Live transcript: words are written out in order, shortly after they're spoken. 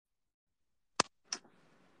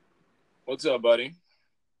What's up, buddy?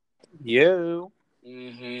 Yo.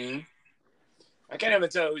 I can't even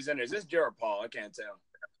tell who's in there. Is this Joe or Paul? I can't tell.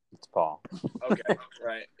 It's Paul. Okay,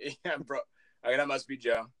 right. Yeah, bro. Okay, that must be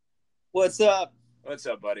Joe. What's up? What's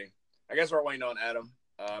up, buddy? I guess we're waiting on Adam.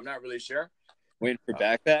 I'm not really sure. Waiting for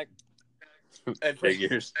backpack.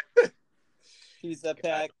 Figures. He's the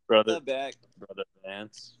pack. Brother. The back. Brother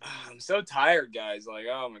Vance. I'm so tired, guys. Like,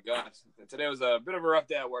 oh my gosh. Today was a bit of a rough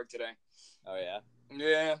day at work today. Oh yeah.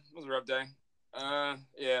 Yeah, it was a rough day. Yeah,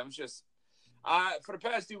 it was just. For the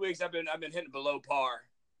past 2 weeks, I've been hitting below par.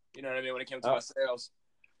 You know what I mean when it comes to my sales.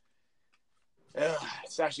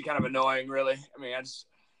 It's actually kind of annoying, really. I mean,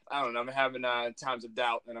 I don't know. I'm having times of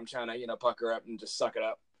doubt, and I'm trying to pucker up and just suck it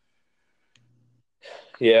up.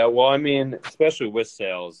 Yeah, well, I mean, especially with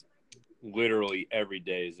sales, literally every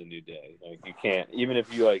day is a new day. Like, you can't, even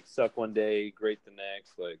if you suck one day, great the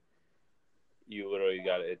next. Like, you literally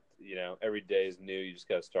got it. Every day is new. You just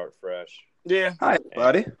got to start fresh. Yeah. Hi,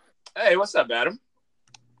 buddy. Hey, what's up, Adam?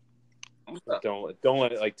 What's up? Don't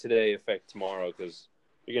let today affect tomorrow, because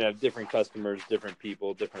you're gonna have different customers, different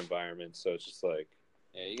people, different environments. So it's just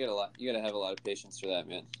yeah, you gotta have a lot of patience for that,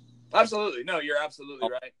 man. Absolutely. No, you're absolutely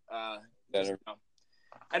right. Better.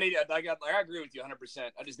 I agree with you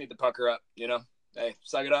 100%. I just need to pucker up. Hey,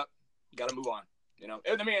 suck it up. Got to move on. I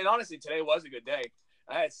mean, and honestly, today was a good day.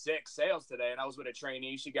 I had 6 sales today, and I was with a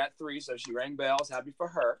trainee. She got 3, so she rang bells. Happy for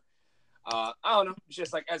her. I don't know. It's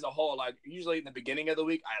just as a whole, usually in the beginning of the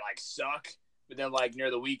week, I suck, but then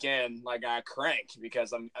near the weekend, I crank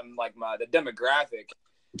because I'm the demographic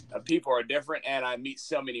of people are different, and I meet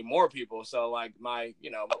so many more people. So my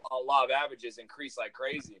law of averages increase like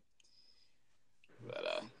crazy.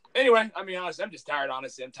 But anyway, I mean, honestly, I'm just tired.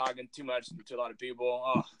 Honestly, I'm talking too much to a lot of people.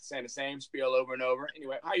 Oh, saying the same spiel over and over.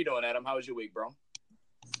 Anyway, how you doing, Adam? How was your week, bro?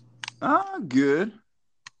 Good.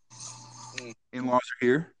 In-laws are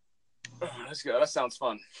here. Oh, that's good. That sounds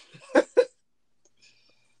fun.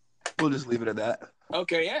 We'll just leave it at that.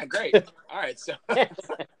 Okay, yeah, great. All right, so okay.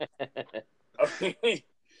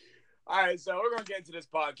 All right, so we're gonna get into this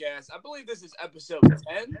podcast. I believe this is episode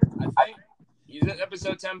 10. I think. Is it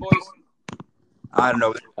episode 10, boys? I don't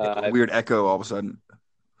know. A weird echo all of a sudden.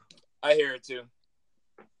 I hear it too.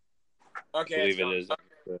 Okay, I believe it is.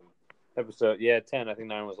 Episode 10. I think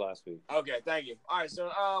 9 was last week. Okay, thank you. All right,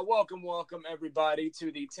 so welcome everybody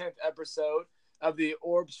to the 10th episode of the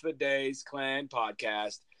Orbs for Days Clan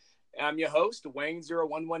podcast. I'm your host,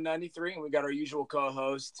 Wayne01193, and we got our usual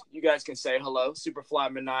co-host. You guys can say hello, Superfly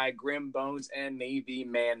Manai, Grim Bones, and Navy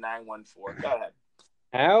Man 914. Go ahead.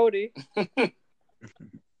 Howdy.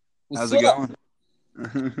 How's it going?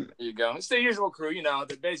 There you go. It's the usual crew,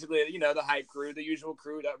 basically, the hype crew, the usual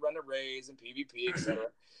crew that run the raids and PvP, etc.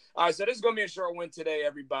 All right, so this is going to be a short one today,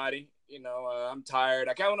 everybody. I'm tired.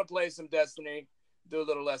 I kind of want to play some Destiny, do a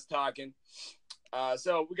little less talking.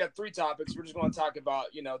 So we got 3 topics. We're just going to talk about,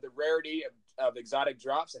 the rarity of exotic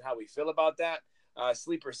drops and how we feel about that.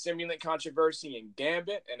 Sleeper simulant controversy and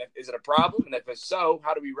Gambit, and is it a problem? And if it's so,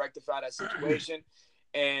 how do we rectify that situation?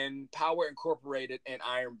 And Power Incorporated and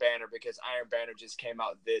Iron Banner, because Iron Banner just came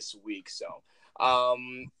out this week. So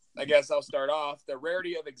I guess I'll start off. The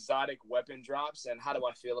rarity of exotic weapon drops and how do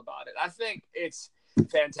I feel about it? I think it's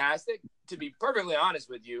fantastic, to be perfectly honest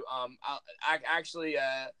with you.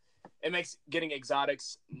 It makes getting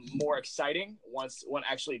exotics more exciting once one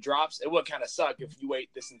actually drops. It would kind of suck if you wait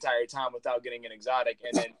this entire time without getting an exotic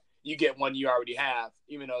and then you get one you already have,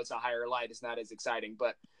 even though it's a higher light, it's not as exciting.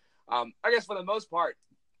 But I guess for the most part,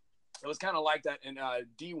 it was kind of like that in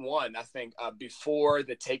D1, I think, before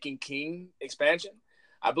the Taken King expansion.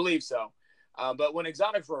 I believe so. But when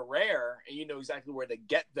exotics were rare and you know exactly where to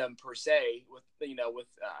get them per se,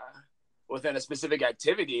 within a specific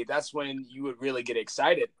activity, that's when you would really get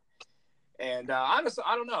excited. And honestly,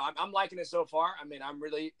 I don't know. I'm liking it so far. I mean, I'm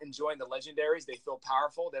really enjoying the legendaries. They feel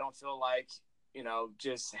powerful. They don't feel like,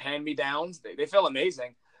 just hand-me-downs. They feel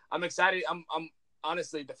amazing. I'm excited. I'm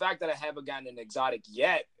honestly, the fact that I haven't gotten an exotic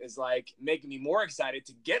yet is making me more excited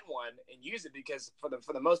to get one and use it, because for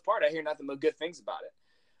the most part, I hear nothing but good things about it.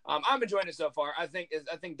 I'm enjoying it so far. I think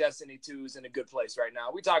Destiny 2 is in a good place right now.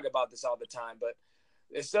 We talk about this all the time, but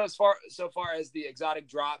it's so far as the exotic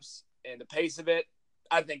drops and the pace of it,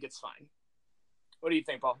 I think it's fine. What do you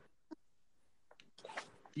think, Paul?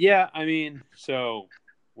 Yeah, I mean, so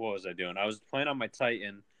what was I doing? I was playing on my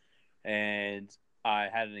Titan, and I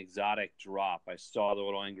had an exotic drop. I saw the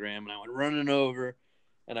little engram, and I went running over,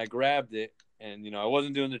 and I grabbed it. And, I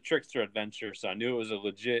wasn't doing the Trickster adventure, so I knew it was a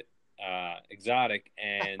legit exotic.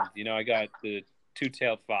 And, I got the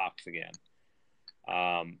two-tailed fox again.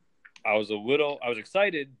 I was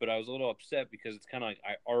excited, but I was a little upset because it's kind of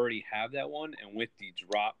I already have that one. And with the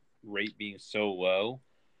drop rate being so low,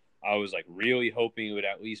 I was like really hoping it would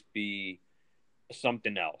at least be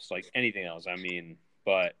something else, like anything else. I mean,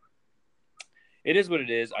 but it is what it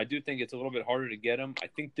is. I do think it's a little bit harder to get them. I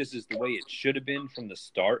think this is the way it should have been from the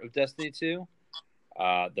start of Destiny 2.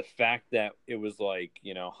 The fact that it was like,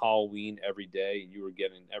 Halloween every day and you were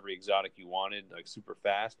getting every exotic you wanted, like super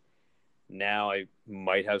fast. Now I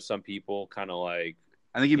might have some people kind of like,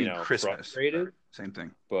 I think you mean Christmas. Frustrated. Same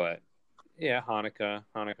thing. But yeah, Hanukkah,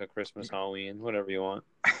 Christmas, Halloween, whatever you want.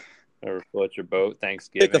 Whatever floats your boat.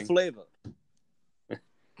 Thanksgiving. Pick a flavor.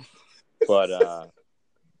 But,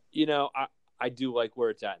 I do like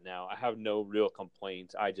where it's at now. I have no real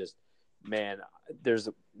complaints. I just, man, there's,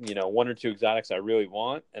 one or two exotics I really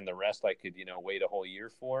want, and the rest I could, wait a whole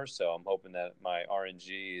year for. So I'm hoping that my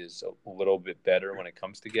RNG is a little bit better when it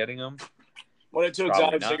comes to getting them. What are two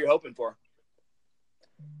exotics that you're hoping for?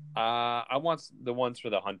 I want the ones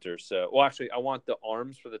for the hunter. I want the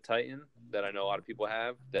arms for the Titan that I know a lot of people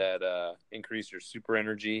have that increase your super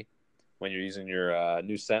energy when you're using your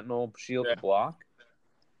new Sentinel shield to block.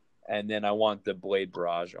 And then I want the Blade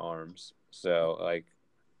Barrage arms. So, like,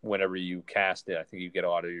 whenever you cast it, I think you get a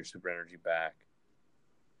lot of your super energy back.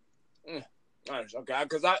 Nice. Okay,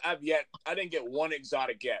 because I didn't get one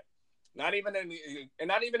exotic yet. Not even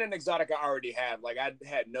an exotic I already have. Like, I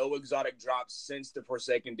had no exotic drops since the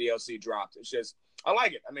Forsaken DLC dropped. It's just, I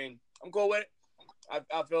like it. I mean, I'm cool with it.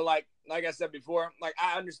 I feel like I said before, like,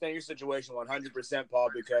 I understand your situation 100%, Paul,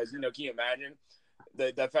 because, can you imagine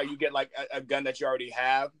the fact you get, like, a gun that you already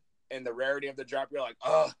have and the rarity of the drop, you're like,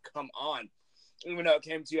 oh, come on. Even though it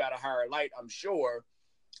came to you at a higher light, I'm sure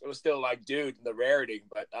it was still like, dude, the rarity.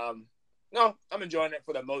 But, no, I'm enjoying it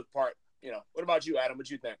for the most part. What about you, Adam? What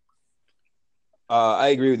you think? I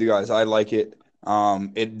agree with you guys. I like it.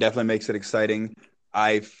 It definitely makes it exciting.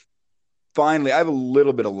 I have a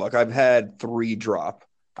little bit of luck. I've had 3 drop.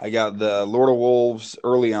 I got the Lord of Wolves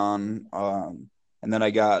early on, and then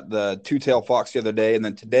I got the Two-Tailed Fox the other day, and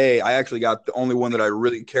then today I actually got the only one that I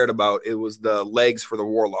really cared about. It was the legs for the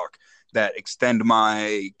Warlock that extend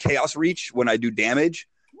my Chaos Reach when I do damage.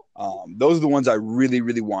 Those are the ones I really,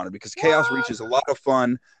 really wanted because Chaos Reach is a lot of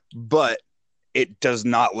fun, but it does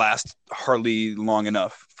not last hardly long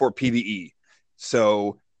enough for PvE.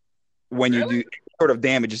 So when you do sort of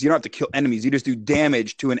damages, you don't have to kill enemies. You just do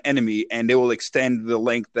damage to an enemy, and it will extend the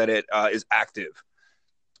length that it is active.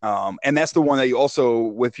 And that's the one that you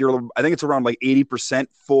also, I think it's around like 80%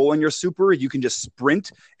 full in your super, you can just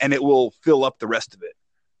sprint, and it will fill up the rest of it.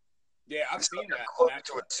 Yeah, I've seen that.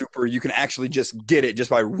 To a super, you can actually just get it just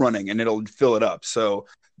by running, and it'll fill it up. So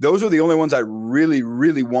those are the only ones I really,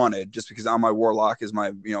 really wanted, just because on my Warlock is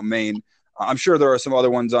my main. I'm sure there are some other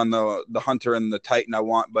ones on the Hunter and the Titan I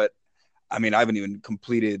want, but I mean I haven't even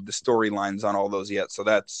completed the storylines on all those yet, so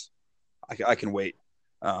I can wait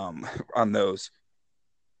on those.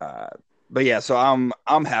 But yeah, so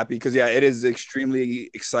I'm happy because it is extremely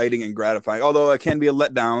exciting and gratifying. Although it can be a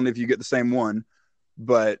letdown if you get the same one,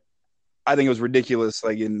 but I think it was ridiculous,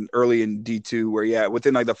 like early in D2, where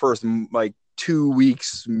within like the first like 2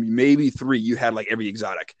 weeks, maybe 3, you had like every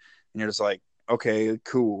exotic, and you're just like, okay,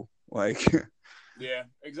 cool, like. Yeah,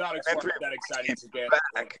 exotics weren't that exciting to get.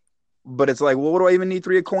 But it's like, well, what do I even need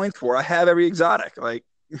 3 coins for? I have every exotic, like.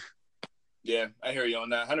 Yeah, I hear you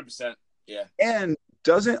on that, 100%. Yeah. And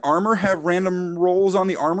doesn't armor have random rolls on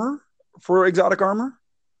the armor for exotic armor?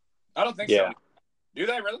 I don't think so. Do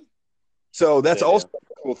they really? So that's also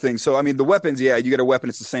a cool thing. So, I mean, the weapons, you get a weapon,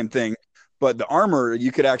 it's the same thing. But the armor, you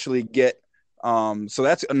could actually get so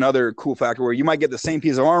that's another cool factor where you might get the same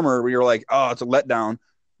piece of armor where you're like, oh, it's a letdown.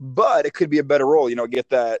 But it could be a better roll, get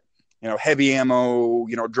that, heavy ammo,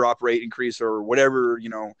 drop rate increase or whatever,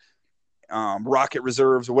 rocket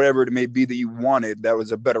reserves or whatever it may be that you wanted. That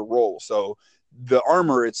was a better roll. So the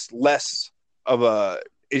armor, it's less of a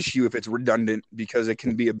issue if it's redundant because it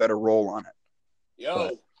can be a better roll on it.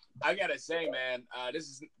 But I gotta say, man, this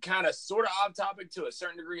is kind of sort of off topic to a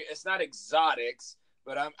certain degree. It's not exotics,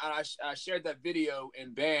 but I shared that video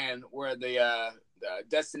in Ban where the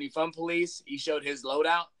Destiny Fun Police, he showed his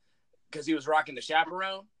loadout because he was rocking the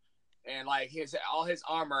chaperone, and like all his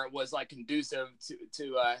armor was like conducive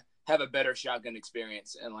to have a better shotgun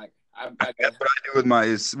experience. And like that's what I do with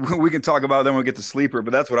my. We can talk about them when we get to Sleeper,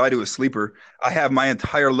 but that's what I do with Sleeper. I have my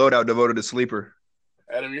entire loadout devoted to Sleeper.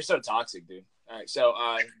 Adam, you're so toxic, dude. All right, so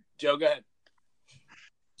Joe, go ahead.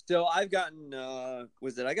 So I've gotten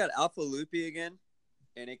I got Alpha Loopy again,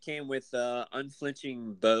 and it came with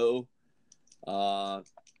unflinching bow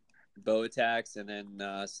attacks, and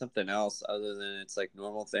then something else other than its like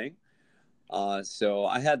normal thing. So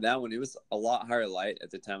I had that one. It was a lot higher light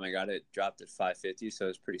at the time I got it. Dropped at 550, so I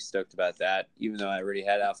was pretty stoked about that, even though I already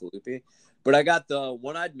had Alpha Lupi. But I got the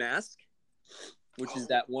One-Eyed Mask, which is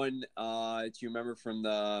that one. Do you remember from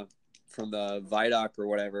the Vidoc or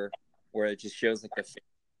whatever, where it just shows like the face,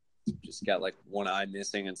 just got like one eye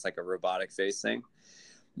missing, and it's like a robotic face thing.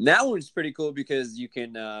 And that one's pretty cool because you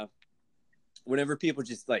can, whenever people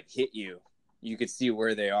just like hit you, you could see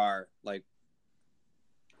where they are, like,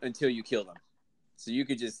 until you kill them. So you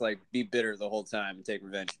could just like be bitter the whole time and take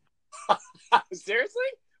revenge. Seriously?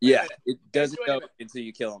 Yeah, it doesn't go until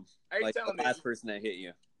you kill them. Are you like telling the me? last person that hit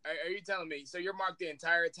you. Are you telling me? So you're marked the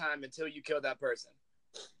entire time until you kill that person?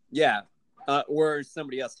 Yeah, or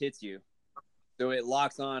somebody else hits you. So it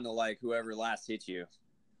locks on to like whoever last hit you.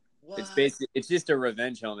 What? It's basically, it's just a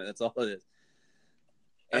revenge helmet. That's all it is.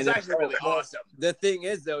 That's actually really awesome. The thing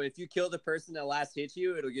is, though, if you kill the person that last hit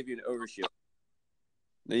you, it'll give you an overshield.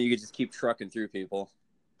 Then you can just keep trucking through people.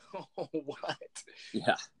 Oh, what?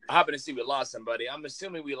 Yeah. I happen to see we lost somebody. I'm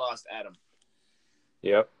assuming we lost Adam.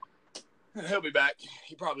 Yep. He'll be back.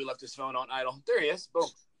 He probably left his phone on idle. There he is. Boom.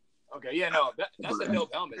 Okay. Yeah. No, that's a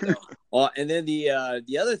dope helmet, though. Well, and then the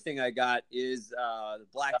other thing I got is the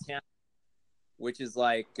Black Tam, which is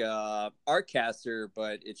like Arccaster,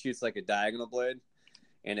 but it shoots like a diagonal blade,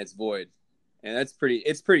 and it's void, and it's pretty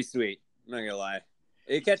sweet. I'm not gonna lie,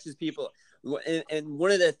 it catches people. And one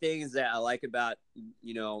of the things that I like about,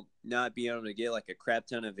 not being able to get like a crap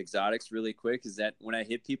ton of exotics really quick is that when I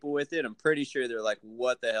hit people with it, I'm pretty sure they're like,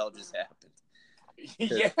 "What the hell just happened?"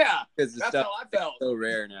 Yeah, because the that's stuff how I felt. is so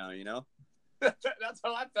rare now, That's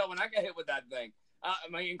how I felt when I got hit with that thing.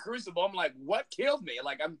 In Crucible, I'm like, "What killed me?"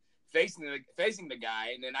 Like I'm facing the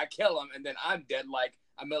guy, and then I kill him, and then I'm dead like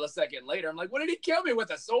a millisecond later. I'm like, "What did he kill me with?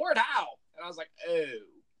 A sword? How?" And I was like,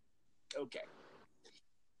 "Oh, okay."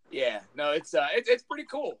 Yeah, no, it's pretty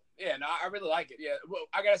cool. Yeah, no, I really like it. Yeah, well,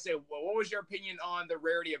 I gotta say, what was your opinion on the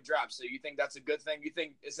rarity of drops? So you think that's a good thing? You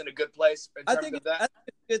think it's in a good place in terms of that? That's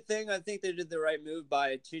a good thing. I think they did the right move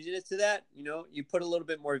by changing it to that. You put a little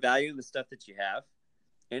bit more value in the stuff that you have,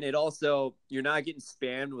 and it also, you're not getting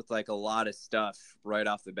spammed with like a lot of stuff right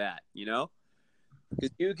off the bat.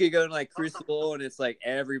 Because you could go to like Crucible and it's like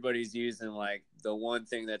everybody's using like the one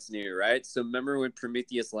thing that's new, right? So remember when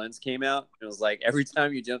Prometheus Lens came out? It was like every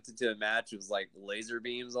time you jumped into a match, it was like laser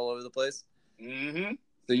beams all over the place. Mm-hmm.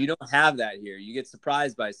 So you don't have that here. You get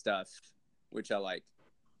surprised by stuff, which I like.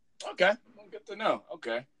 Okay, well, good to know.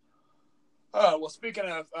 Okay. Well, speaking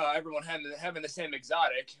of everyone having the same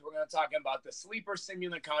exotic, we're going to talk about the sleeper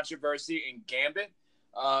simulant controversy in Gambit.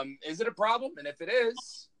 Is it a problem? And if it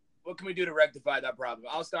is, what can we do to rectify that problem?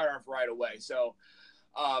 I'll start off right away. So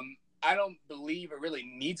I don't believe it really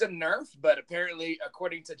needs a nerf, but apparently,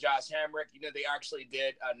 according to Josh Hamrick, they actually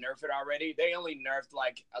did nerf it already. They only nerfed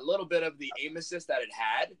like a little bit of the aim assist that it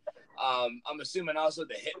had. I'm assuming also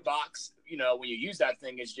the hitbox, when you use that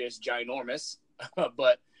thing, is just ginormous.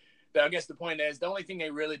 But I guess the point is, the only thing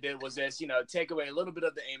they really did was this, take away a little bit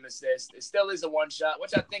of the aim assist. It still is a one shot,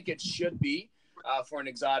 which I think it should be. For an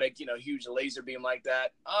exotic, huge laser beam like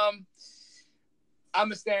that. I'm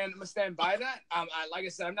gonna stand by that. Like I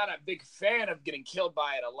said, I'm not a big fan of getting killed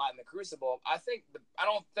by it a lot in the Crucible. I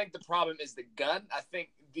don't think the problem is the gun. I think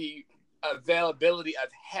the availability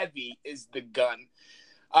of heavy is the gun.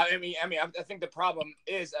 I think the problem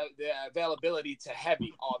is the availability to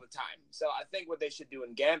heavy all the time. So I think what they should do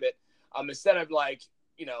in Gambit, instead of like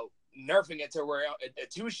nerfing it to where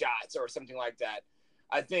two shots or something like that.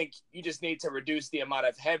 I think you just need to reduce the amount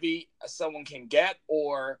of heavy someone can get,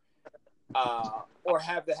 or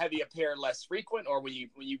have the heavy appear less frequent, or when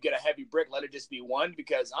you get a heavy brick, let it just be one.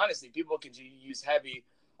 Because honestly, people can use heavy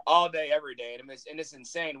all day, every day, and it's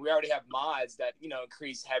insane. We already have mods that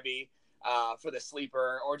increase heavy for the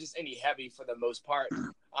sleeper, or just any heavy for the most part.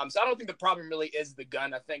 So I don't think the problem really is the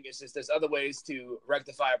gun. I think it's just there's other ways to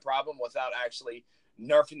rectify a problem without actually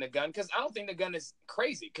nerfing the gun, because I don't think the gun is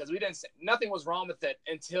crazy, because nothing was wrong with it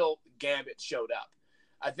until Gambit showed up.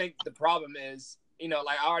 I think the problem is,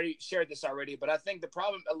 like I already shared this already, but I think the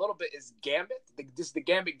problem a little bit is Gambit, just the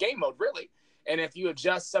Gambit game mode, really. And if you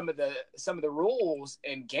adjust some of the rules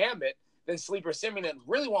in Gambit, then Sleeper Simulant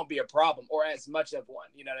really won't be a problem, or as much of one.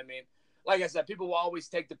 You know what I mean? Like I said, people will always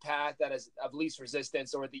take the path that is of least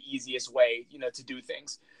resistance or the easiest way, to do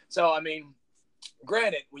things. So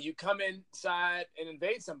granted, when you come inside and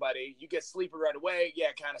invade somebody, you get sleeper right away. Yeah,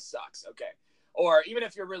 it kind of sucks. Okay. Or even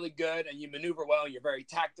if you're really good and you maneuver well, and you're very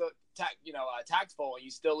tactful, and you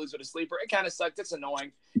still lose with a sleeper, it kind of sucks. It's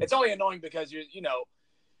annoying. It's only annoying because to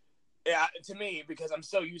me, because I'm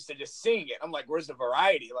so used to just seeing it. I'm like, where's the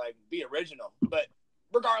variety? Like, be original. But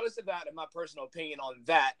regardless of that, in my personal opinion on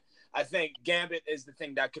that, I think Gambit is the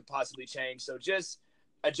thing that could possibly change. So just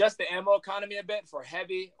adjust the ammo economy a bit for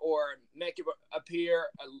heavy, or make it appear,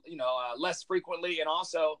 less frequently. And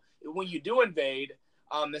also, when you do invade,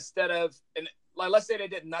 instead of, and like, let's say they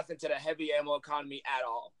did nothing to the heavy ammo economy at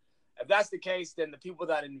all. If that's the case, then the people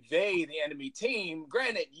that invade the enemy team,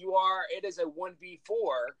 granted, it is a 1v4,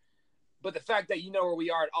 but the fact that you know where we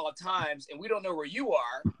are at all times and we don't know where you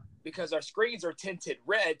are because our screens are tinted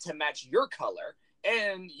red to match your color,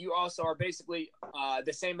 and you also are basically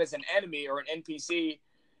the same as an enemy or an NPC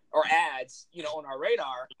or ads, on our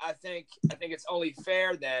radar, I think it's only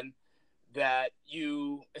fair then that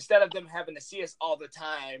you, instead of them having to see us all the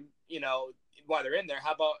time, while they're in there,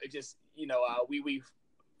 how about it just, we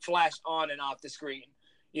flash on and off the screen,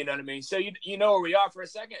 you know what I mean? So you know where we are for a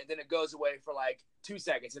second, and then it goes away for like 2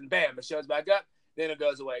 seconds, and bam, it shows back up, then it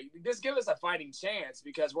goes away. Just give us a fighting chance,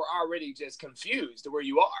 because we're already just confused where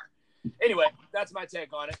you are. Anyway, that's my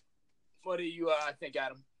take on it. What do you think,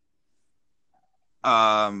 Adam?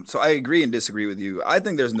 So I agree and disagree with you. I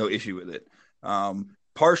think there's no issue with it.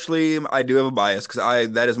 Partially, I do have a bias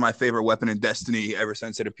because that is my favorite weapon in Destiny ever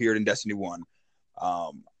since it appeared in Destiny 1.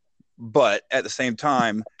 But at the same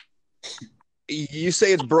time, you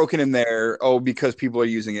say it's broken in there, because people are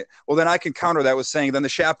using it. Well, then I can counter that with saying then the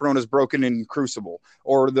Chaperone is broken in Crucible,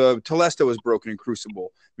 or the Telesto is broken in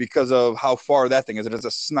Crucible because of how far that thing is. It is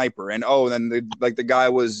a sniper, and then the guy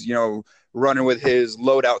was running with his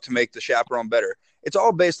loadout to make the Chaperone better. It's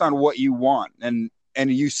all based on what you want, and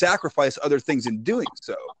you sacrifice other things in doing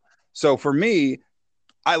so. So for me,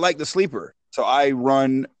 I like the sleeper. So I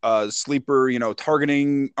run sleeper,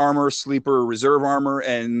 targeting armor, sleeper reserve armor,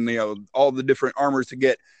 and all the different armors to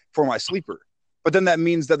get for my sleeper. But then that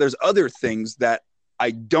means that there's other things that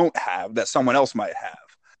I don't have that someone else might have.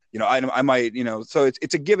 I might, so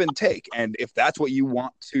it's a give and take. And if that's what you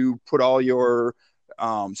want to put all your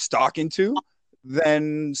stock into,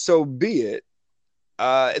 then so be it.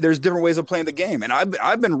 There's different ways of playing the game, and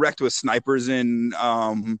I've been wrecked with snipers in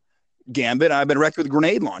Gambit. I've been wrecked with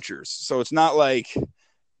grenade launchers, so it's not like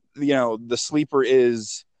the sleeper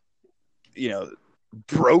is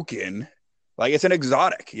broken. Like, it's an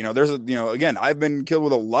exotic. There's again, I've been killed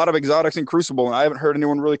with a lot of exotics in Crucible, and I haven't heard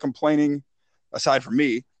anyone really complaining, aside from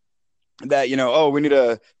me, that we need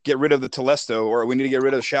to get rid of the Telesto, or we need to get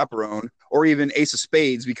rid of the Chaperone, or even Ace of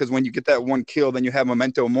Spades, because when you get that one kill, then you have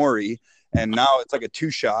Memento Mori. And now it's like a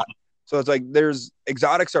 2-shot. So it's like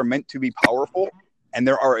exotics are meant to be powerful, and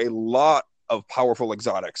there are a lot of powerful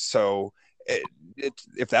exotics. So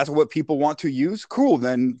if that's what people want to use, cool,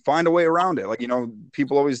 then find a way around it. Like,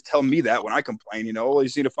 people always tell me that when I complain, you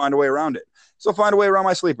just need to find a way around it. So find a way around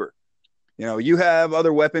my sleeper. You have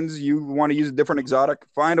other weapons, you want to use a different exotic,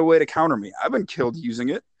 find a way to counter me. I've been killed using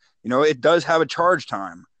it. It does have a charge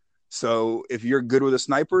time. So if you're good with a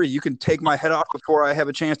sniper, you can take my head off before I have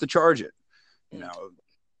a chance to charge it.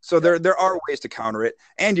 So there are ways to counter it,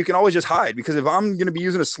 and you can always just hide, because if I'm going to be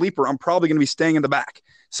using a sleeper, I'm probably going to be staying in the back.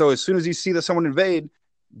 So as soon as you see that someone invade,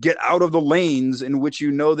 get out of the lanes in which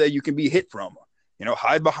that you can be hit from.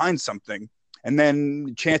 Hide behind something, and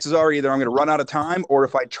then chances are either I'm going to run out of time, or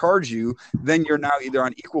if I charge you, then you're now either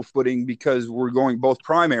on equal footing because we're going both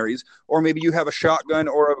primaries, or maybe you have a shotgun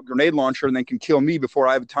or a grenade launcher and then can kill me before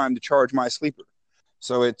I have time to charge my sleeper.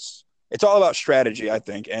 So it's all about strategy, I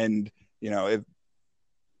think, and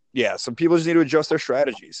so people just need to adjust their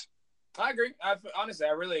strategies. I agree. Honestly,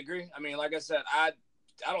 I really agree. I mean, like I said, I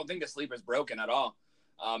don't think the sleeper is broken at all.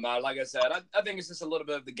 Like I said, I think it's just a little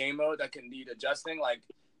bit of the game mode that can need adjusting. Like,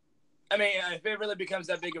 I mean, if it really becomes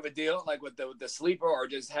that big of a deal, like with the sleeper, or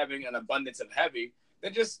just having an abundance of heavy,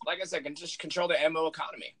 then just, like I said, can just control the ammo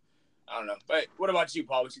economy. I don't know. But what about you,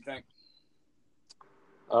 Paul? What you think?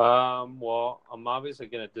 Well, I'm obviously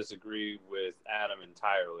going to disagree with Adam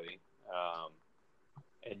entirely.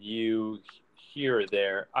 And you here or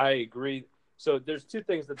there, I agree. So there's 2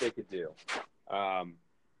 things that they could do.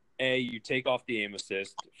 You take off the aim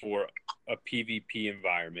assist for a PvP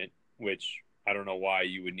environment, which I don't know why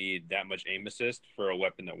you would need that much aim assist for a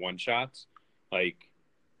weapon that one-shots. Like,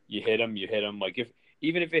 you hit them. Like,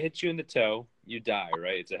 even if it hits you in the toe, you die,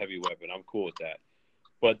 right? It's a heavy weapon. I'm cool with that.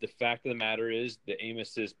 But the fact of the matter is the aim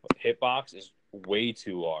assist hitbox is way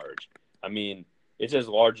too large. I mean, it's as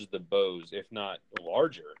large as the bows, if not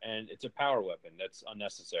larger, and it's a power weapon. That's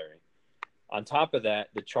unnecessary. On top of that,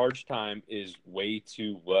 the charge time is way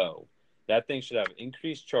too low. That thing should have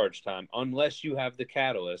increased charge time unless you have the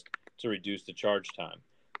catalyst to reduce the charge time.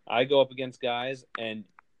 I go up against guys, and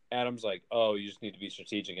Adam's like, oh, you just need to be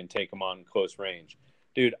strategic and take them on close range.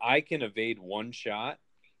 Dude, I can evade one shot,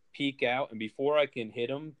 peek out, and before I can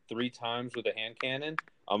hit him 3 times with a hand cannon,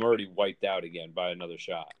 I'm already wiped out again by another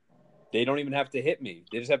shot. They don't even have to hit me.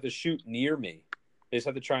 They just have to shoot near me. They just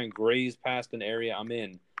have to try and graze past an area I'm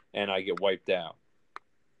in, and I get wiped out.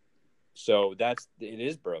 So it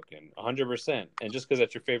is broken, 100%. And just because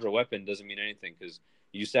that's your favorite weapon doesn't mean anything, because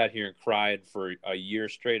you sat here and cried for a year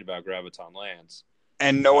straight about Graviton Lance.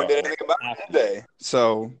 And no one did anything about it, did they?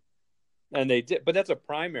 So. And they did, but that's a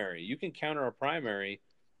primary. You can counter a primary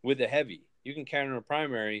with a heavy. You can counter a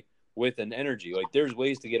primary with an energy. Like, there's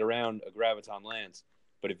ways to get around a Graviton Lance.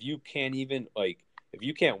 But if you can't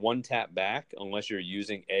one tap back unless you're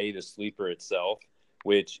using the sleeper itself,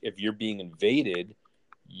 which if you're being invaded,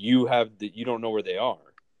 you don't know where they are.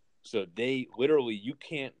 So you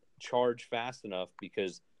can't charge fast enough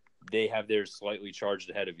because they have theirs slightly charged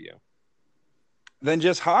ahead of you. Then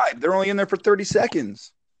just hide. They're only in there for 30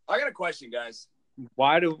 seconds. I got a question, guys.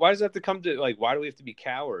 Why does it have to come to, like, why do we have to be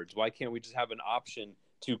cowards? Why can't we just have an option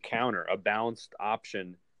to counter, a balanced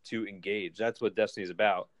option to engage? That's what Destiny's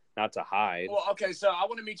about, not to hide. Well, okay, so I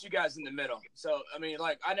want to meet you guys in the middle. So, I mean,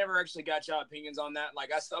 like, I never actually got y'all opinions on that.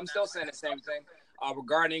 Like, I'm still saying the same thing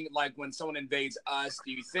regarding, like, when someone invades us,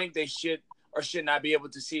 do you think they should or should not be able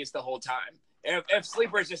to see us the whole time? If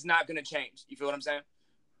sleeper is just not going to change, you feel what I'm saying?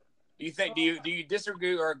 Do you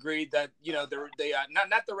disagree or agree that, you know,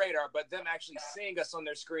 not the radar, but them actually seeing us on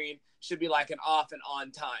their screen should be like an off and on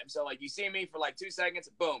time? So, like, you see me for like 2 seconds,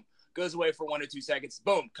 boom, goes away for 1 or 2 seconds,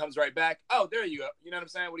 boom, comes right back. Oh, there you go. You know what I'm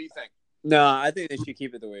saying? What do you think? No, I think they should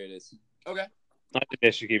keep it the way it is. Okay. I think they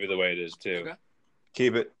should keep it the way it is too. Okay.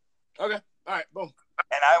 Keep it. Okay. All right. Boom.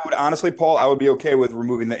 And I would honestly, Paul, I would be okay with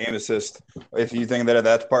removing the aim assist if you think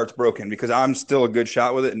that part's broken, because I'm still a good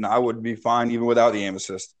shot with it, and I would be fine even without the aim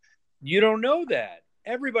assist. You don't know that.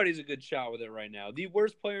 Everybody's a good shot with it right now. The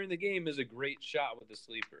worst player in the game is a great shot with the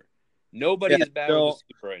sleeper. Nobody is bad with the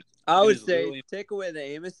sleeper right now. I would say take away the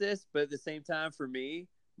aim assist, but at the same time, for me,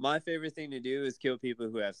 my favorite thing to do is kill people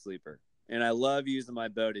who have sleeper. And I love using my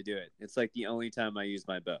bow to do it. It's like the only time I use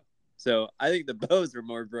my bow. So I think the bows are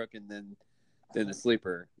more broken than the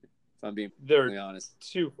sleeper, if I'm being really honest.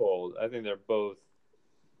 Twofold. I think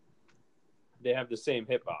they have the same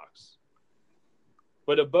hitbox.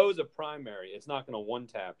 But a bow's a primary. It's not going to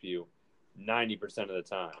one-tap you 90% of the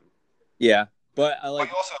time. Yeah, but I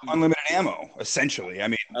like... also unlimited ammo, essentially. I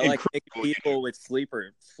mean... I like making people with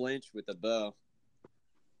sleeper flinch with the bow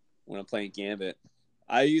when I'm playing Gambit.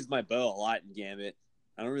 I use my bow a lot in Gambit.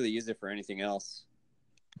 I don't really use it for anything else.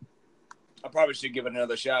 I probably should give it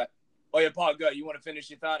another shot. Oh, yeah, Paul, go. You want to finish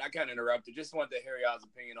your thought? I kind of interrupted. Just wanted to hear y'all's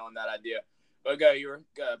opinion on that idea. But go ahead,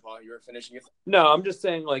 Paul. You were finishing your thought. No, I'm just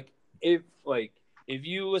saying, if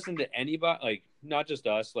you listen to anybody, like, not just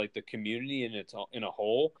us, like the community in a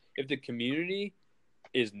whole, if the community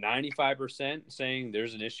is 95% saying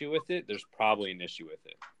there's an issue with it, there's probably an issue with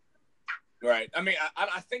it. Right. I mean,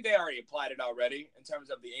 I think they already applied it already in terms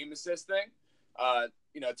of the aim assist thing.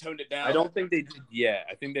 Toned it down. I don't think they did yet.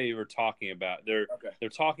 I think they were talking about they're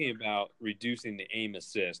talking about reducing the aim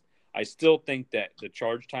assist. I still think that the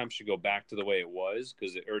charge time should go back to the way it was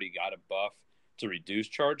because it already got a buff to reduce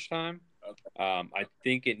charge time. Okay. I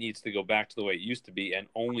think it needs to go back to the way it used to be and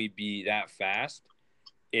only be that fast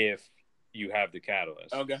if you have the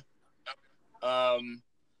catalyst. Okay. I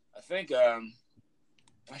think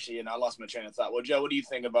actually, I lost my train of thought. Well, Joe, what do you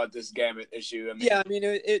think about this Gambit issue?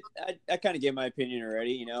 I kind of gave my opinion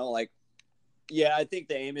already. I think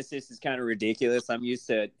the aim assist is kind of ridiculous. I'm used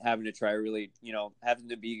to having to try really, having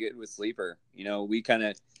to be good with sleeper. We kind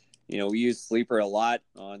of. We used sleeper a lot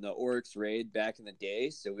on the Oryx raid back in the day,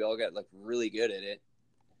 so we all got really good at it.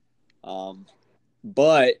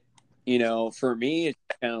 But for me, it's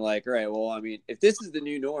kind of like, all right, well, I mean, if this is the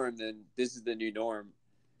new norm, then this is the new norm.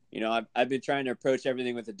 I've been trying to approach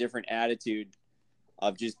everything with a different attitude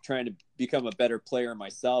of just trying to become a better player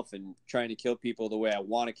myself and trying to kill people the way I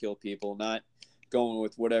want to kill people, not going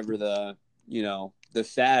with whatever the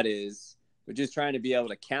fad is, but just trying to be able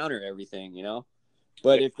to counter everything,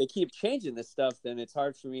 But if they keep changing this stuff, then it's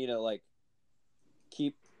hard for me to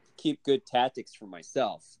keep good tactics for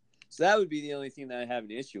myself. So that would be the only thing that I have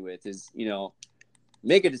an issue with is,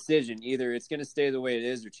 make a decision. Either it's going to stay the way it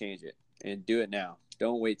is or change it and do it now.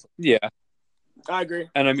 Don't wait. Yeah, I agree.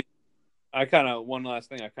 And I mean, one last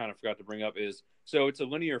thing I kind of forgot to bring up is, so it's a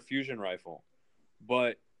linear fusion rifle,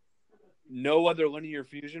 but no other linear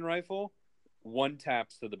fusion rifle one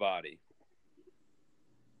taps to the body.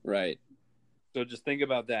 Right. So just think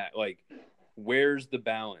about that. Where's the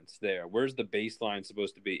balance there? Where's the baseline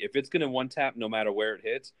supposed to be? If it's going to one tap no matter where it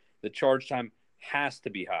hits, the charge time has to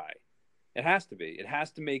be high. It has to be. It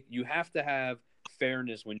has to you have to have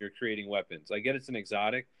fairness when you're creating weapons. I get it's an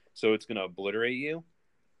exotic, so it's going to obliterate you,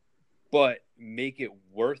 but make it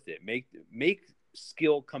worth it. Make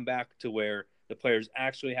skill come back to where the players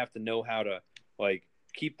actually have to know how to like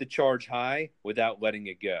keep the charge high without letting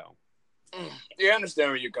it go. Yeah, I understand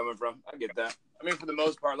where you're coming from. I get that. I mean, for the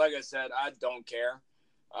most part, like I said, I don't care.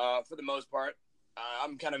 For the most part,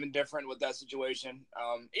 I'm kind of indifferent with that situation.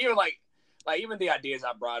 Even even the ideas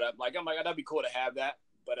I brought up, like I'm like that'd be cool to have that.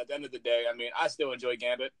 But at the end of the day, I mean, I still enjoy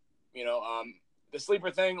Gambit. You know, the sleeper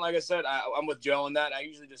thing, like I said, I'm with Joe on that. I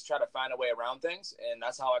usually just try to find a way around things, and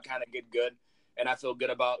that's how I kind of get good. And I feel good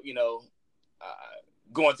about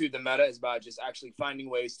going through the meta is by just actually finding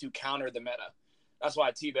ways to counter the meta. That's why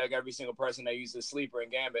I teabag every single person that uses sleeper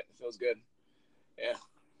and Gambit. It feels good. Yeah.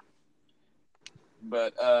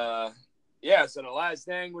 But, so the last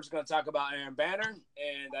thing, we're just going to talk about Iron Banner,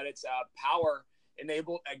 and that it's power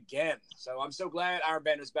enabled again. So I'm so glad Iron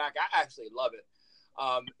Banner's back. I actually love it.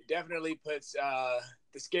 Definitely puts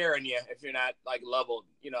the scare in you if you're not, like, leveled.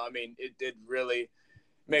 You know, I mean, it did really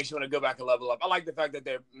makes you want to go back and level up. I like the fact that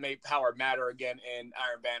they made power matter again in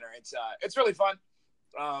Iron Banner. It's really fun.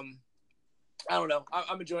 I don't know.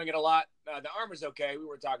 I'm enjoying it a lot. The armor's okay. We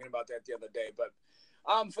were talking about that the other day, but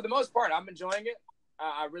for the most part, I'm enjoying it.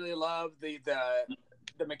 I really love the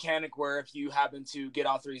mechanic where if you happen to get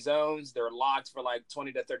all 3 zones, they're locked for like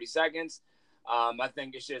 20 to 30 seconds. I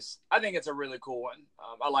think it's a really cool one.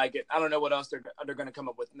 I like it. I don't know what else they're going to come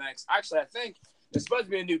up with next. Actually, I think there's supposed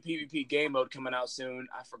to be a new PvP game mode coming out soon.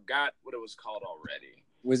 I forgot what it was called already.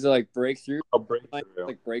 Was it like Breakthrough? Oh, Breakthrough.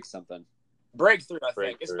 Like Break something. Breakthrough, I think.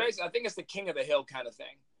 Breakthrough. It's basically, I think it's the King of the Hill kind of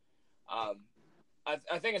thing.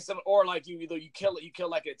 I think it's some, or like you kill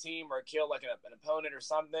like a team or kill like an opponent or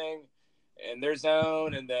something in their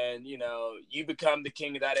zone, and then you become the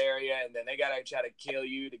king of that area, and then they gotta try to kill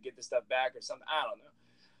you to get the stuff back or something. I don't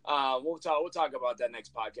know. We'll talk about that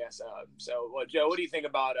next podcast. Joe, what do you think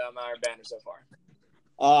about Iron Banner so far?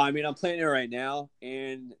 I mean, I'm playing it right now,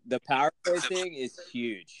 and the power play thing is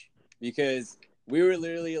huge because we were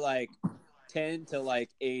literally like 10 to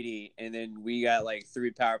like 80, and then we got like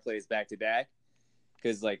 3 power plays back to back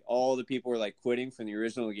because like all the people were like quitting from the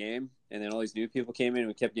original game, and then all these new people came in and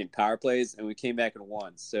we kept getting power plays, and we came back and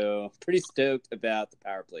won. So pretty stoked about the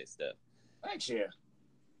power play stuff. Thanks, yeah.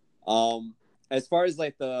 As far as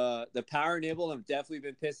like the power enable, I've definitely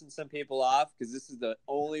been pissing some people off because this is the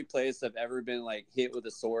only place I've ever been like hit with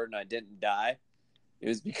a sword and I didn't die. It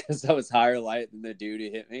was because I was higher light than the dude who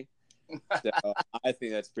hit me. So I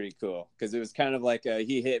think that's pretty cool because it was kind of like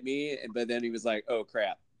he hit me, but then he was like, "Oh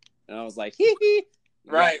crap," and I was like, "Hee hee."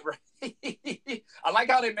 Right. I like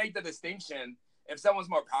how they make the distinction. If someone's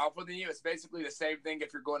more powerful than you, it's basically the same thing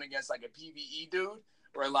if you're going against like a PvE dude,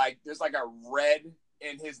 where like there's like a red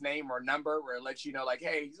in his name or number where it lets you know like,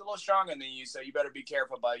 hey, he's a little stronger than you, so you better be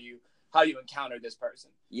careful about how you encounter this person.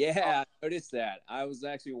 Yeah, I noticed that. I was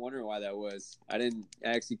actually wondering why that was. I didn't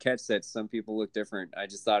actually catch that some people look different. I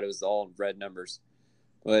just thought it was all red numbers.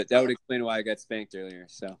 But that would explain why I got spanked earlier.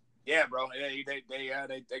 So yeah, bro, they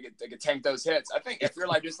can tank those hits. I think if you're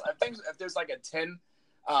like if there's like a 10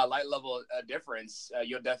 light level difference,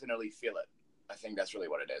 you'll definitely feel it. I think that's really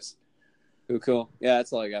what it is. Cool. Yeah,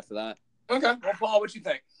 that's all I got for that. Okay, well, Paul, what you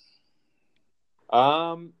think?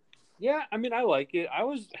 Yeah, I mean, I like it. I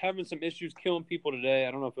was having some issues killing people today.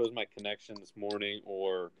 I don't know if it was my connection this morning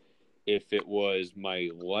or if it was my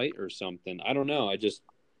light or something. I don't know.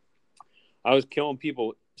 I was killing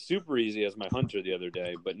people super easy as my hunter the other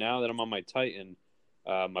day, but now that I'm on my Titan,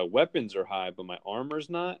 my weapons are high, but my armor's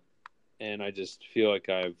not, and I just feel like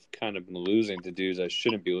I've kind of been losing to dudes I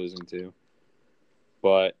shouldn't be losing to.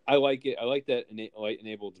 But I like it. I like that light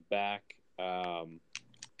enabled's back.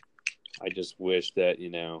 I just wish that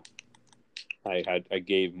I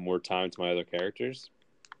gave more time to my other characters.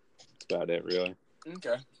 That's about it, really.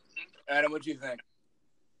 Okay, Adam, what do you think?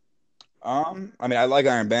 I mean, I like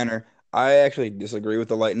Iron Banner. I actually disagree with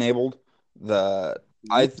the light enabled. I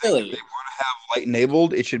think if they want to have light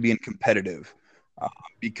enabled, it should be in competitive,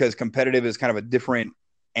 because competitive is kind of a different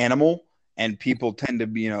animal, and people tend to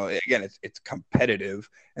be, again, it's competitive,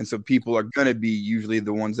 and so people are going to be usually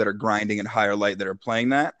the ones that are grinding at higher light that are playing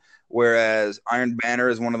that. Whereas Iron Banner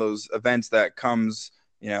is one of those events that comes,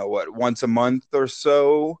 once a month or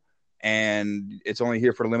so, and it's only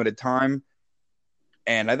here for a limited time.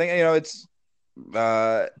 And I think,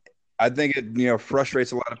 I think it,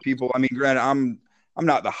 frustrates a lot of people. I mean, granted, I'm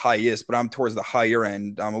not the highest, but I'm towards the higher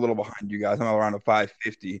end. I'm a little behind you guys. I'm around a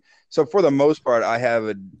 550. So for the most part, I have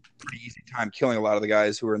a pretty easy time killing a lot of the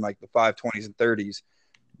guys who are in like the 520s and 30s.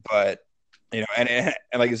 But and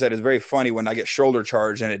like I said, it's very funny when I get shoulder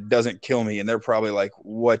charged and it doesn't kill me, and they're probably like,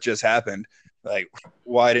 "What just happened? Like,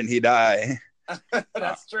 why didn't he die?"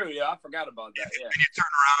 That's true. Yeah, I forgot about that. Yeah. And you turn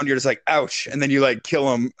around, you're just like, "Ouch!" And then you like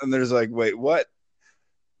kill him, and there's like, "Wait, what?"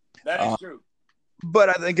 That is true. But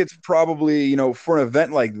I think it's probably, for an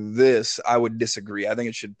event like this, I would disagree. I think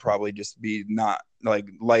it should probably just be not like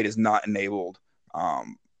light is not enabled.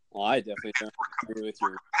 Well, I definitely don't agree with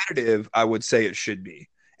you. Competitive, I would say it should be.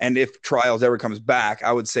 And if Trials ever comes back,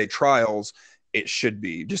 I would say Trials, it should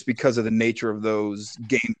be, just because of the nature of those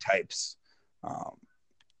game types.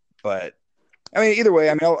 But I mean, either way,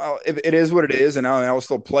 I mean, if it is what it is, and I'll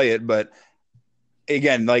still play it. But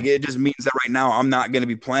again, like, it just means that right now I'm not going to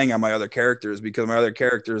be playing on my other characters, because my other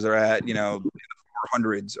characters are at, in the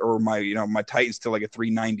 400s, or my Titan's still like a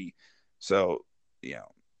 390. So,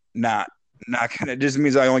 not gonna, just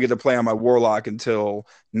means I only get to play on my Warlock until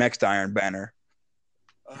next Iron Banner.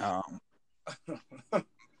 I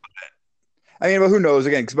mean, but who knows?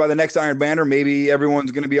 Again, because by the next Iron Banner, maybe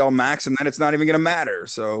everyone's going to be all max, and then it's not even going to matter.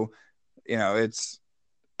 So,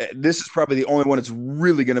 this is probably the only one that's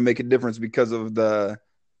really going to make a difference because of the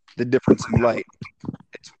difference in light.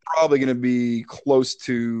 It's probably going to be close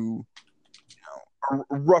to,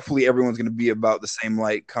 roughly everyone's going to be about the same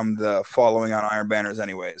light come the following on Iron Banners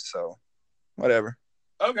anyways. So, whatever.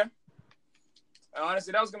 Okay.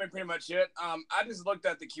 Honestly, that was going to be pretty much it. I just looked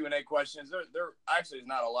at the Q&A questions. There actually is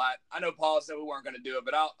not a lot. I know Paul said we weren't going to do it,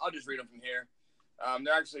 but I'll just read them from here.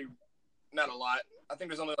 They're actually not a lot. I think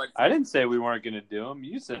there's only like 4. I didn't say we weren't going to do them.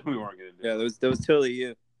 You said we weren't going to do them. Yeah, that was totally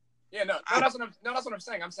you. Yeah, that's what I'm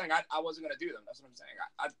saying. I'm saying I wasn't going to do them. That's what I'm saying.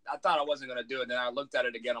 I thought I wasn't going to do it. Then I looked at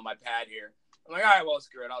it again on my pad here. I'm like, all right, well,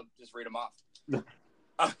 screw it. I'll just read them off.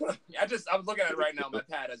 I was looking at it right now on my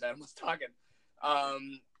pad as Adam was talking.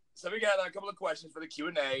 So we got a couple of questions for the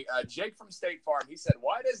Q&A. Jake from State Farm, he said,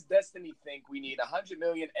 why does Destiny think we need 100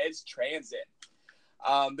 million Edge Transit?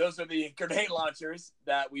 Those are the grenade launchers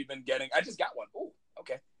that we've been getting. I just got one. Oh,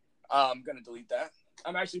 okay. I'm going to delete that.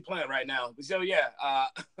 I'm actually playing right now. So, yeah,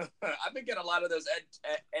 I've been getting a lot of those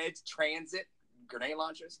Edge Transit grenade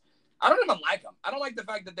launchers. I don't even like them. I don't like the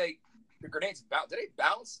fact that the grenades bounce. Do they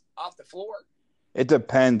bounce off the floor? It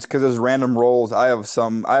depends, because there's random rolls. I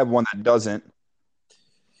have one that doesn't.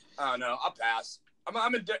 Oh no, I'll pass. I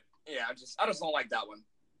just don't like that one.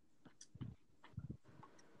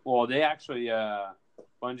 Well, they actually,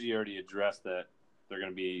 Bungie already addressed that they're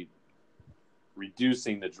going to be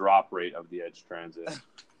reducing the drop rate of the Edge Transit.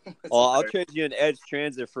 Well, I'll trade you an Edge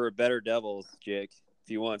Transit for a Better Devils, Jake,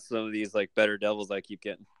 if you want some of these like Better Devils I keep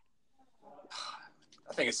getting.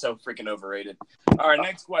 I think it's so freaking overrated. All right,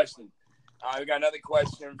 next question. We got another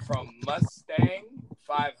question from Mustang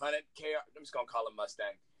 500K. I'm just gonna call him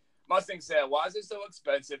Mustang. Mustang said, why is it so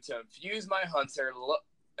expensive to infuse my hunter?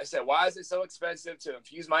 Why is it so expensive to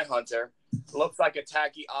infuse my hunter? Looks like a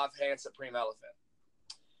tacky offhand Supreme Elephant.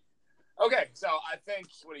 Okay, so I think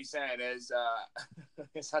what he's saying is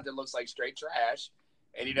his hunter looks like straight trash,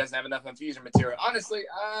 and he doesn't have enough infusion material. Honestly,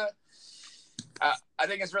 I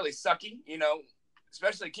think it's really sucky,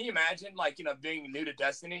 especially, can you imagine, being new to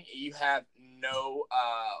Destiny, you have no,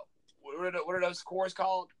 what are those cores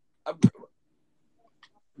called?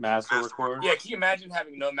 Masterwork cores? Yeah, can you imagine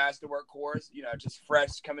having no Masterwork cores, just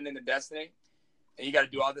fresh coming into Destiny, and you got to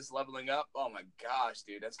do all this leveling up? Oh my gosh,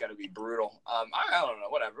 dude, that's got to be brutal. I don't know,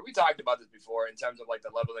 whatever. We talked about this before in terms of the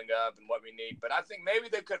leveling up and what we need, but I think maybe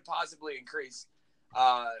they could possibly increase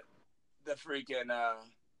the freaking,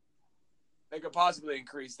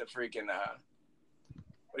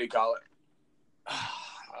 what do you call it?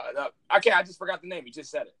 I just forgot the name. You just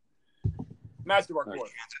said it. Masterwork core.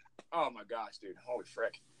 Oh my gosh, dude. Holy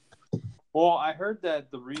frick. Well, I heard that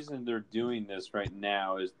the reason they're doing this right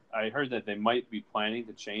now is I heard that they might be planning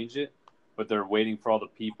to change it, but they're waiting for all the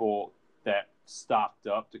people that stocked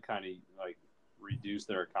up to kind of reduce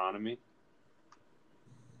their economy.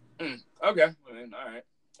 Okay. Well, then, all right.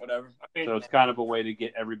 Whatever. So it's kind of a way to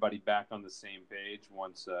get everybody back on the same page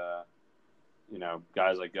once,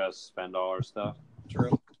 guys like us spend all our stuff.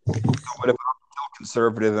 True. What if I'm still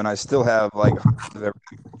conservative and I still have hundreds of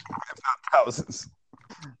everything? Thousands.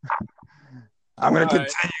 I'm going to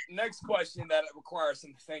continue. Next question that requires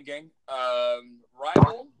some thinking.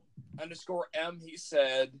 Rival_M, he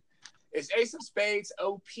said, is Ace of Spades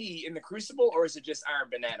OP in the Crucible, or is it just Iron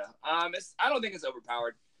Banana? I don't think it's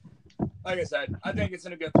overpowered. Like I said, I think it's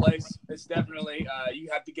in a good place. It's definitely, you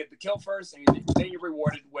have to get the kill first, and then you're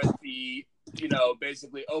rewarded with the,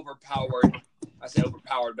 basically overpowered. I say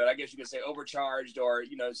overpowered, but I guess you could say overcharged or,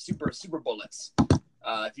 super bullets.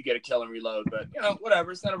 If you get a kill and reload, but whatever,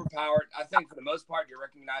 it's not overpowered. I think for the most part, you're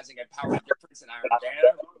recognizing a power difference in Iron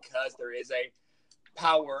Banner because there is a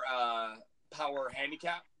power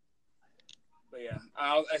handicap. But yeah,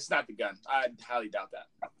 it's not the gun. I highly doubt that.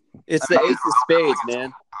 It's the Ace of Spades,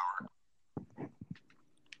 man.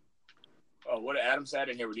 Oh, what did Adam say? I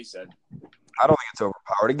didn't hear what he said. I don't think it's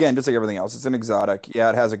overpowered. Again, just like everything else, it's an exotic. Yeah,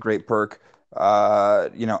 it has a great perk. I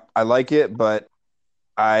like it, but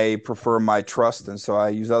I prefer my trust, and so I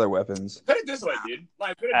use other weapons. Put it this way, dude.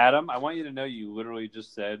 Adam, I want you to know you literally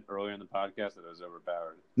just said earlier in the podcast that it was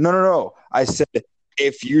overpowered. No. I said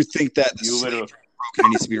if you think that the You sleeper literally. is broken and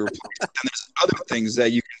needs to be replaced, then there's other things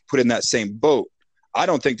that you can put in that same boat. I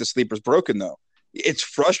don't think the sleeper's broken though. It's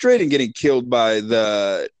frustrating getting killed by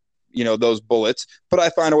those bullets, but I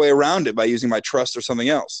find a way around it by using my trust or something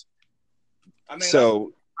else.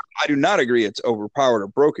 So I do not agree it's overpowered or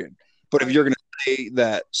broken. But if you're going to say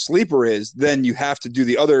that sleeper is, then you have to do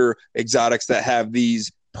the other exotics that have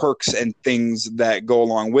these perks and things that go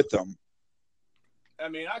along with them. I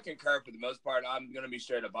mean, I concur for the most part. I'm going to be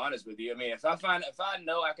straight up honest with you. I mean, if I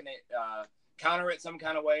know I can counter it some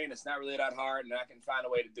kind of way and it's not really that hard and I can find a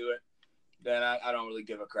way to do it, then I don't really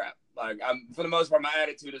give a crap. Like, for the most part, my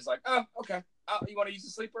attitude is like, oh, okay. Oh, you want to use a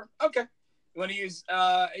sleeper? Okay. You want to use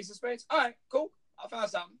Ace of Spades? All right, cool. I'll find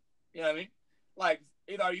something. You know what I mean? Like,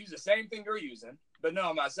 either I use the same thing you're using, but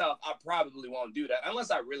knowing myself, I probably won't do that unless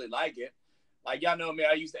I really like it. Like, y'all know me,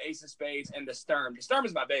 I use the Ace of Spades and the Sturm. The Sturm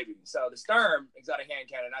is my baby. So the Sturm exotic hand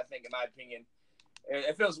cannon, I think, in my opinion,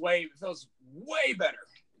 it feels way better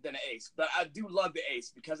than the Ace. But I do love the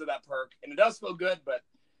Ace because of that perk. And it does feel good, but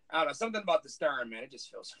I don't know, something about the Sturm, man, it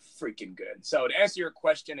just feels freaking good. So to answer your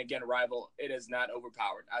question again, Rival, it is not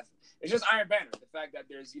overpowered. It's just Iron Banner. The fact that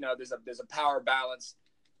there's a power balance,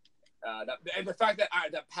 and the fact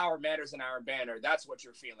that power matters in Iron Banner, that's what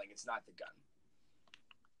you're feeling. It's not the gun.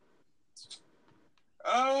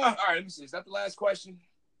 All right, let me see. Is that the last question?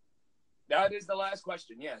 That is the last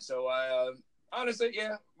question. Yeah. So honestly,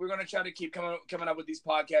 yeah, we're gonna try to keep coming up with these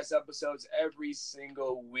podcast episodes every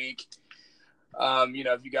single week.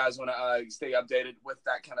 If you guys want to stay updated with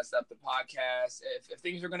that kind of stuff, the podcast, if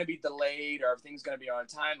things are going to be delayed or if things are going to be on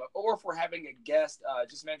time, or if we're having a guest,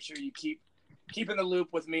 just make sure you keep in the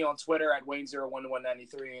loop with me on Twitter at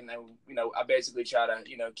Wayne011193. And then, I basically try to,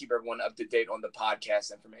 keep everyone up to date on the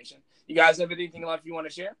podcast information. You guys have anything left you want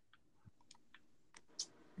to share?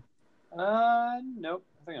 Nope.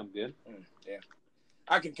 I think I'm good. Yeah.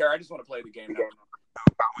 I concur. I just want to play the game now.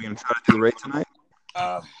 Are we going to try to do the raid tonight?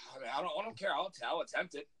 I don't care. I'll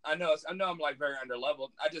attempt it. I know I'm like very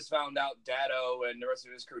underleveled. I just found out Dado and the rest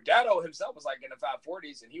of his crew. Dado himself was like in the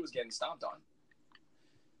 540s and he was getting stomped on.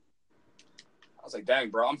 I was like, dang,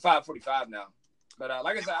 bro, I'm 545 now. But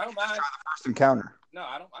like I said, I don't mind. Try the first encounter. No,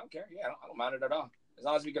 I don't care. Yeah, I don't mind it at all. As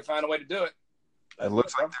long as we can find a way to do it. It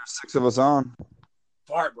looks like there's 6 of us on.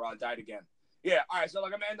 Fart, bro, I died again. Yeah, all right, so I'm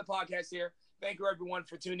going to end the podcast here. Thank you, everyone,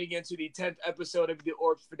 for tuning in to the 10th episode of the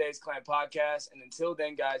Orbs for Days Clan podcast. And until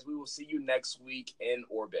then, guys, we will see you next week in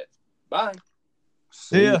orbit. Bye.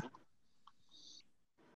 See ya.